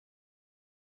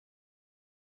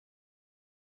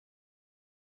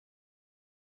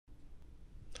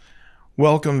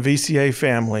Welcome, VCA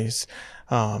families.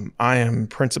 I am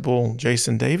Principal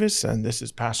Jason Davis, and this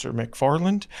is Pastor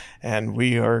McFarland, and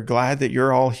we are glad that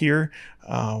you're all here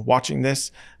watching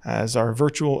this as our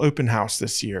virtual open house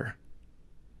this year.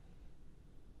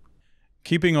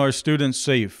 Keeping our students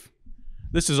safe.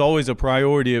 This is always a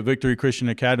priority at Victory Christian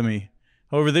Academy.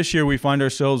 However, this year we find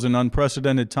ourselves in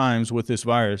unprecedented times with this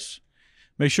virus.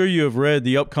 Make sure you have read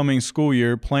the upcoming school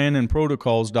year plan and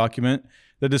protocols document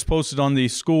that is posted on the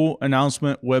school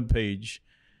announcement webpage.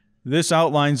 This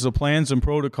outlines the plans and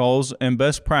protocols and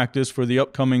best practice for the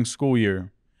upcoming school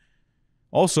year.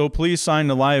 Also, please sign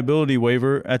the liability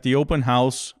waiver at the open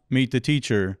house, Meet the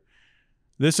Teacher.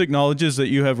 This acknowledges that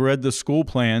you have read the school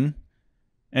plan.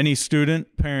 Any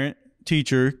student, parent,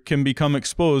 teacher can become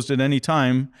exposed at any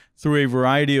time through a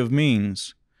variety of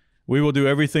means. We will do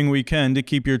everything we can to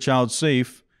keep your child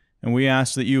safe, and we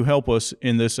ask that you help us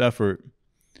in this effort.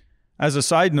 As a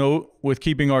side note, with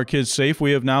keeping our kids safe,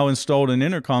 we have now installed an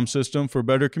intercom system for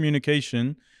better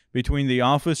communication between the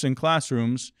office and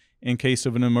classrooms in case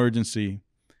of an emergency.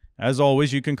 As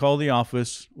always, you can call the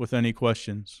office with any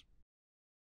questions.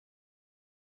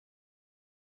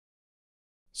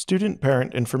 Student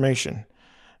parent information.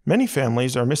 Many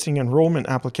families are missing enrollment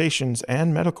applications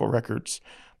and medical records.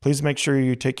 Please make sure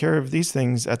you take care of these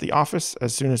things at the office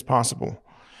as soon as possible.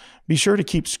 Be sure to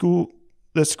keep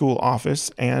the school office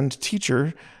and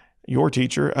your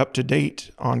teacher, up to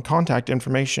date on contact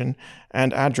information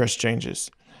and address changes.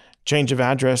 Change of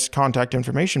address contact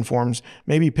information forms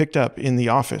may be picked up in the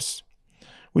office.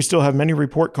 We still have many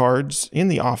report cards in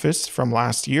the office from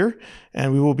last year,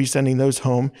 and we will be sending those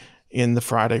home in the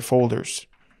Friday folders.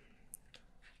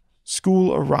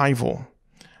 School arrival.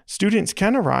 Students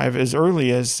can arrive as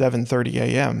early as 7:30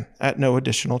 a.m. at no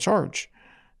additional charge.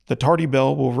 The tardy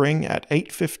bell will ring at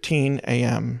 8:15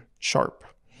 a.m. sharp.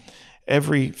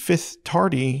 Every fifth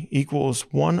tardy equals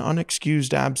one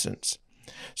unexcused absence.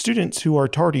 Students who are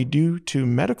tardy due to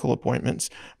medical appointments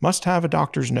must have a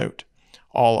doctor's note.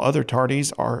 All other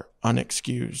tardies are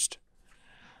unexcused.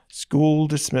 School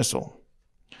dismissal.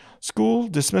 School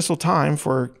dismissal time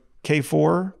for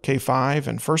K4, K5,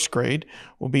 and first grade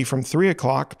will be from 3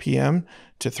 o'clock p.m.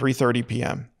 to 3:30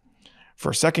 p.m.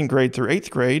 For second grade through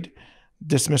eighth grade,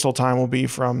 dismissal time will be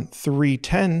from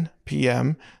 3:10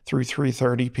 p.m. through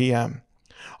 3:30 p.m.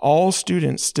 All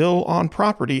students still on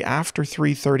property after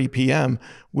 3:30 p.m.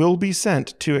 will be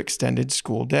sent to Extended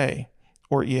School Day,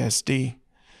 or ESD.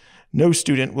 No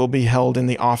student will be held in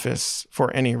the office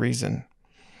for any reason.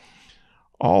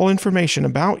 All information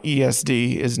about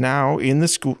ESD is now in the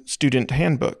school student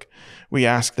handbook. We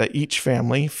ask that each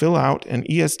family fill out an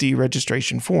ESD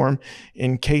registration form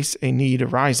in case a need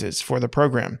arises for the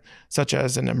program, such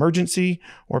as an emergency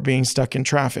or being stuck in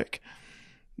traffic.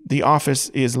 The office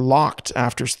is locked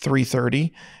after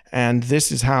 3:30, and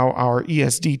this is how our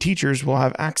ESD teachers will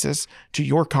have access to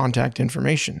your contact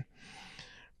information.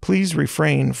 Please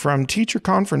refrain from teacher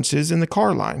conferences in the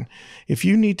car line. If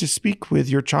you need to speak with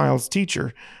your child's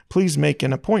teacher, please make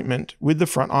an appointment with the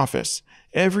front office.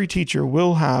 Every teacher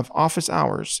will have office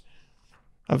hours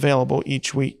available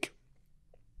each week.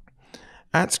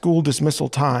 At school dismissal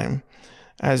time,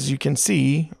 as you can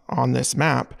see on this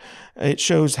map, it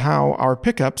shows how our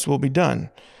pickups will be done.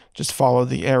 Just follow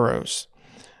the arrows.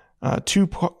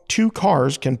 Two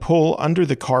cars can pull under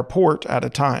the carport at a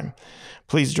time.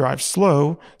 Please drive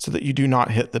slow so that you do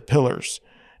not hit the pillars.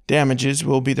 Damages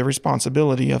will be the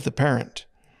responsibility of the parent.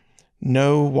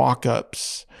 No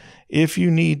walk-ups. If you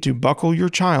need to buckle your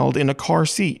child in a car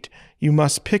seat, you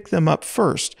must pick them up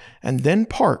first and then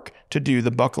park to do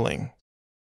the buckling.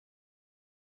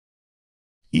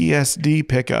 ESD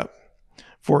pickup.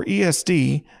 For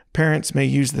ESD, parents may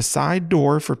use the side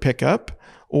door for pickup,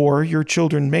 or your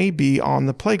children may be on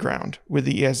the playground with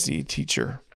the ESD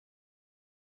teacher.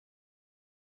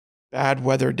 Bad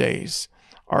weather days.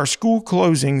 Our school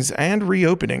closings and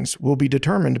reopenings will be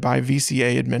determined by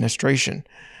VCA administration.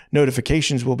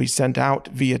 Notifications will be sent out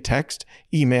via text,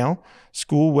 email,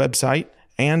 school website,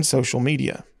 and social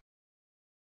media.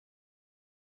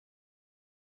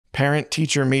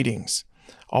 Parent-teacher meetings.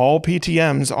 All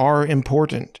PTMs are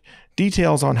important.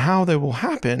 Details on how they will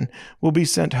happen will be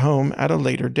sent home at a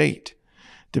later date.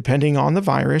 Depending on the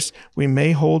virus, we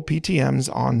may hold PTMs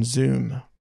on Zoom.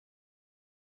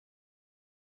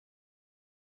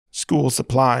 School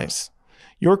supplies.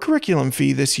 Your curriculum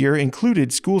fee this year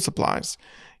included school supplies.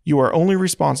 You are only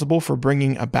responsible for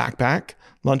bringing a backpack,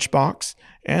 lunchbox,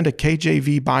 and a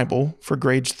KJV Bible for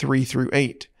grades 3 through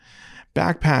 8.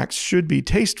 Backpacks should be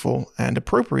tasteful and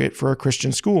appropriate for a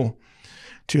Christian school.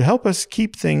 To help us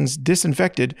keep things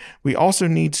disinfected, we also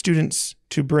need students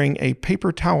to bring a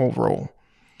paper towel roll.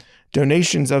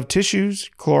 Donations of tissues,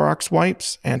 Clorox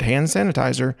wipes, and hand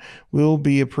sanitizer will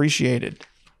be appreciated.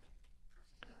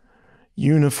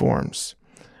 Uniforms.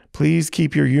 Please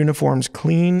keep your uniforms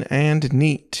clean and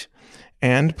neat.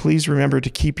 And please remember to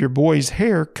keep your boys'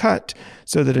 hair cut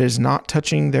so that it is not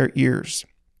touching their ears.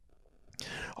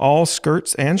 All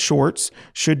skirts and shorts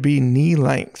should be knee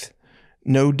length.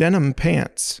 No denim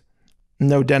pants.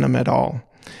 No denim at all.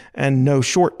 And no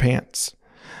short pants.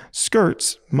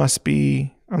 Shirts must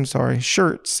be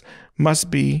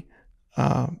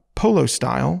polo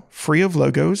style, free of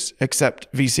logos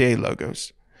except VCA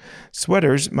logos.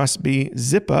 Sweaters must be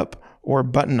zip up or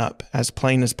button up, as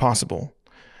plain as possible.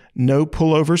 No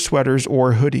pullover sweaters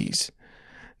or hoodies.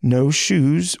 No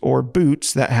shoes or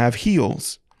boots that have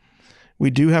heels. We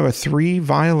do have a 3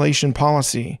 violation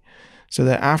policy, so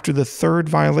that after the 3rd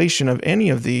violation of any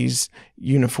of these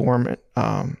uniform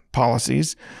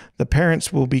policies, the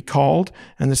parents will be called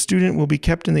and the student will be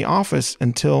kept in the office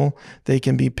until they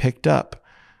can be picked up.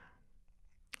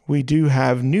 We do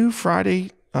have new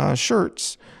Friday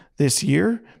shirts this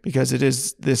year because it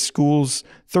is this school's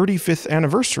 35th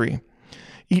anniversary.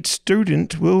 Each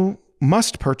student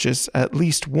must purchase at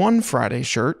least one Friday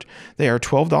shirt. They are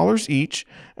 $12 each,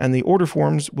 and the order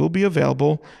forms will be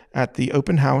available at the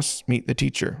open house Meet the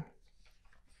Teacher.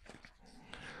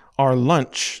 Our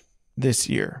lunch this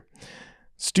year.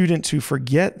 Students who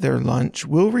forget their lunch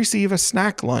will receive a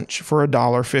snack lunch for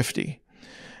 $1.50.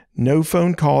 No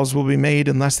phone calls will be made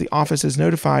unless the office is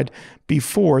notified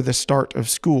before the start of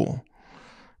school.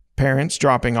 Parents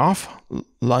dropping off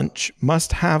lunch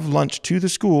must have lunch to the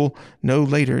school no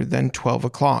later than 12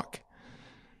 o'clock.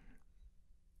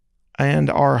 And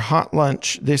our hot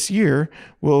lunch this year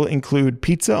will include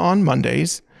pizza on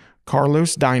Mondays,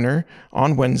 Carlos Diner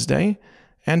on Wednesday,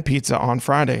 and pizza on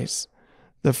Fridays.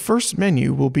 The first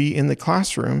menu will be in the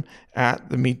classroom at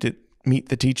the Meet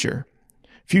the Teacher.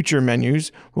 Future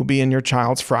menus will be in your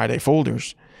child's Friday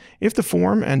folders. If the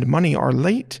form and money are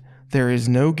late, there is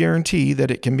no guarantee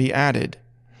that it can be added.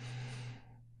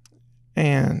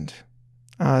 And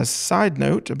a side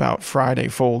note about Friday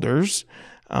folders,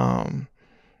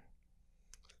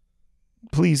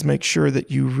 please make sure that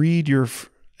you read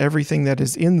everything that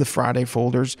is in the Friday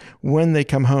folders when they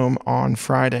come home on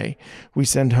Friday. We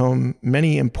send home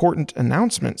many important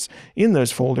announcements in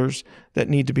those folders that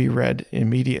need to be read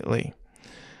immediately.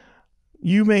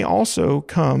 You may also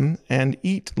come and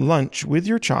eat lunch with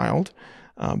your child,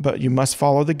 but you must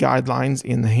follow the guidelines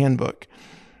in the handbook.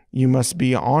 You must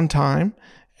be on time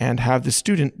and have the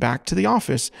student back to the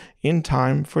office in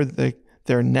time for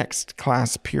their next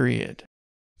class period.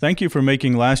 Thank you for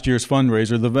making last year's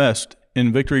fundraiser the best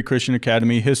in Victory Christian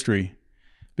Academy history.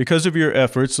 Because of your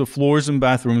efforts, the floors and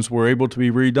bathrooms were able to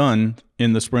be redone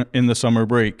in the summer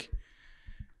break.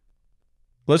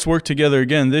 Let's work together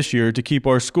again this year to keep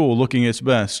our school looking its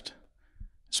best.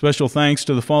 Special thanks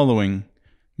to the following: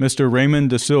 Mr. Raymond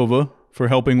Da Silva for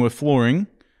helping with flooring,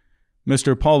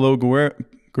 Mr. Paulo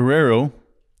Guerrero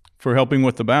for helping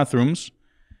with the bathrooms,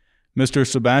 Mr.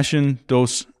 Sebastian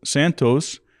dos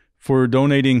Santos for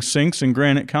donating sinks and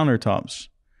granite countertops,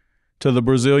 to the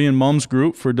Brazilian Moms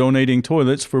Group for donating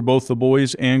toilets for both the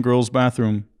boys' and girls'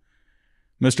 bathroom,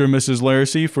 Mr. and Mrs.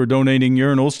 Laracy for donating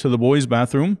urinals to the boys'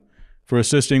 bathroom, for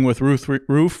assisting with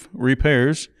roof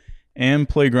repairs and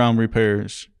playground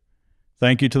repairs.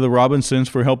 Thank you to the Robinsons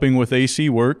for helping with AC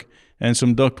work and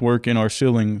some duct work in our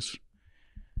ceilings.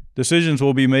 Decisions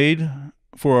will be made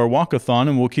for our walkathon,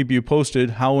 and we'll keep you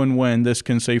posted how and when this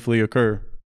can safely occur.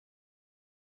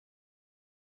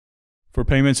 For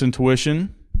payments and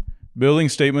tuition, billing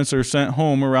statements are sent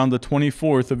home around the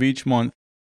 24th of each month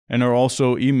and are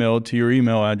also emailed to your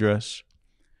email address.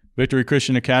 Victory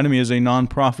Christian Academy is a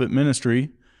nonprofit ministry,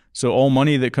 so all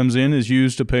money that comes in is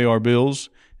used to pay our bills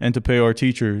and to pay our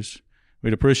teachers.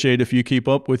 We'd appreciate if you keep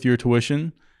up with your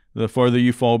tuition. The farther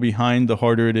you fall behind, the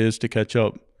harder it is to catch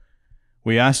up.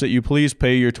 We ask that you please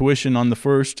pay your tuition on the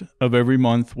 1st of every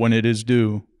month when it is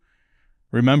due.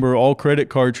 Remember, all credit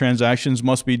card transactions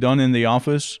must be done in the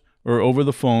office or over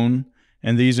the phone,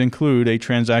 and these include a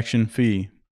transaction fee.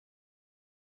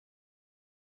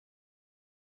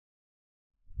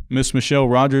 Miss Michelle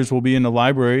Rogers will be in the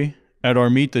library at our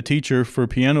Meet the Teacher for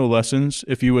piano lessons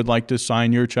if you would like to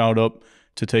sign your child up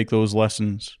to take those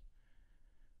lessons.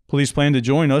 Please plan to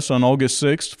join us on August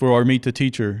 6th for our Meet the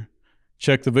Teacher.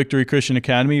 Check the Victory Christian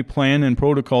Academy Plan and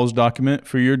Protocols document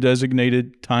for your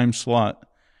designated time slot.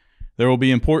 There will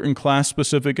be important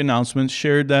class-specific announcements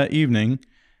shared that evening,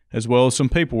 as well as some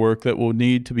paperwork that will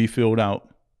need to be filled out.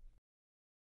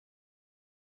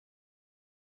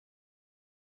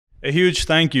 A huge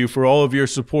thank you for all of your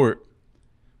support.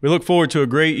 We look forward to a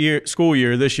great school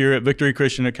year this year at Victory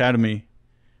Christian Academy.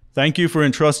 Thank you for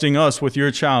entrusting us with your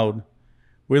child.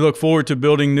 We look forward to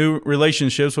building new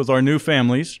relationships with our new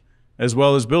families, as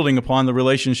well as building upon the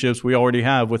relationships we already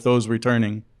have with those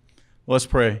returning. Let's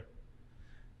pray.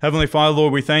 Heavenly Father,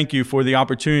 Lord, we thank you for the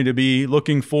opportunity to be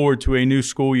looking forward to a new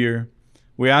school year.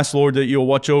 We ask, Lord, that you'll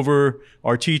watch over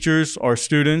our teachers, our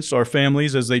students, our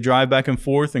families as they drive back and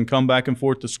forth and come back and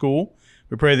forth to school.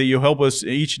 We pray that you'll help us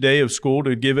each day of school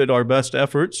to give it our best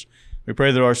efforts. We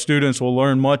pray that our students will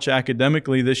learn much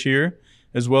academically this year,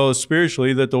 as well as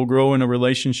spiritually, that they'll grow in a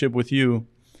relationship with you.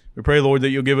 We pray, Lord,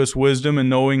 that you'll give us wisdom in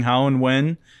knowing how and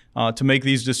when to make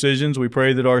these decisions. We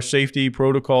pray that our safety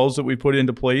protocols that we put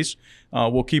into place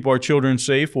will keep our children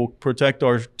safe, will protect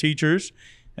our teachers.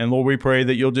 And Lord, we pray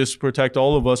that you'll just protect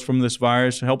all of us from this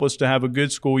virus, help us to have a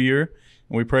good school year.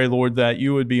 And we pray, Lord, that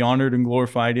you would be honored and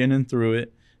glorified in and through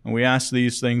it. And we ask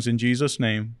these things in Jesus'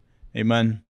 name.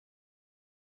 Amen.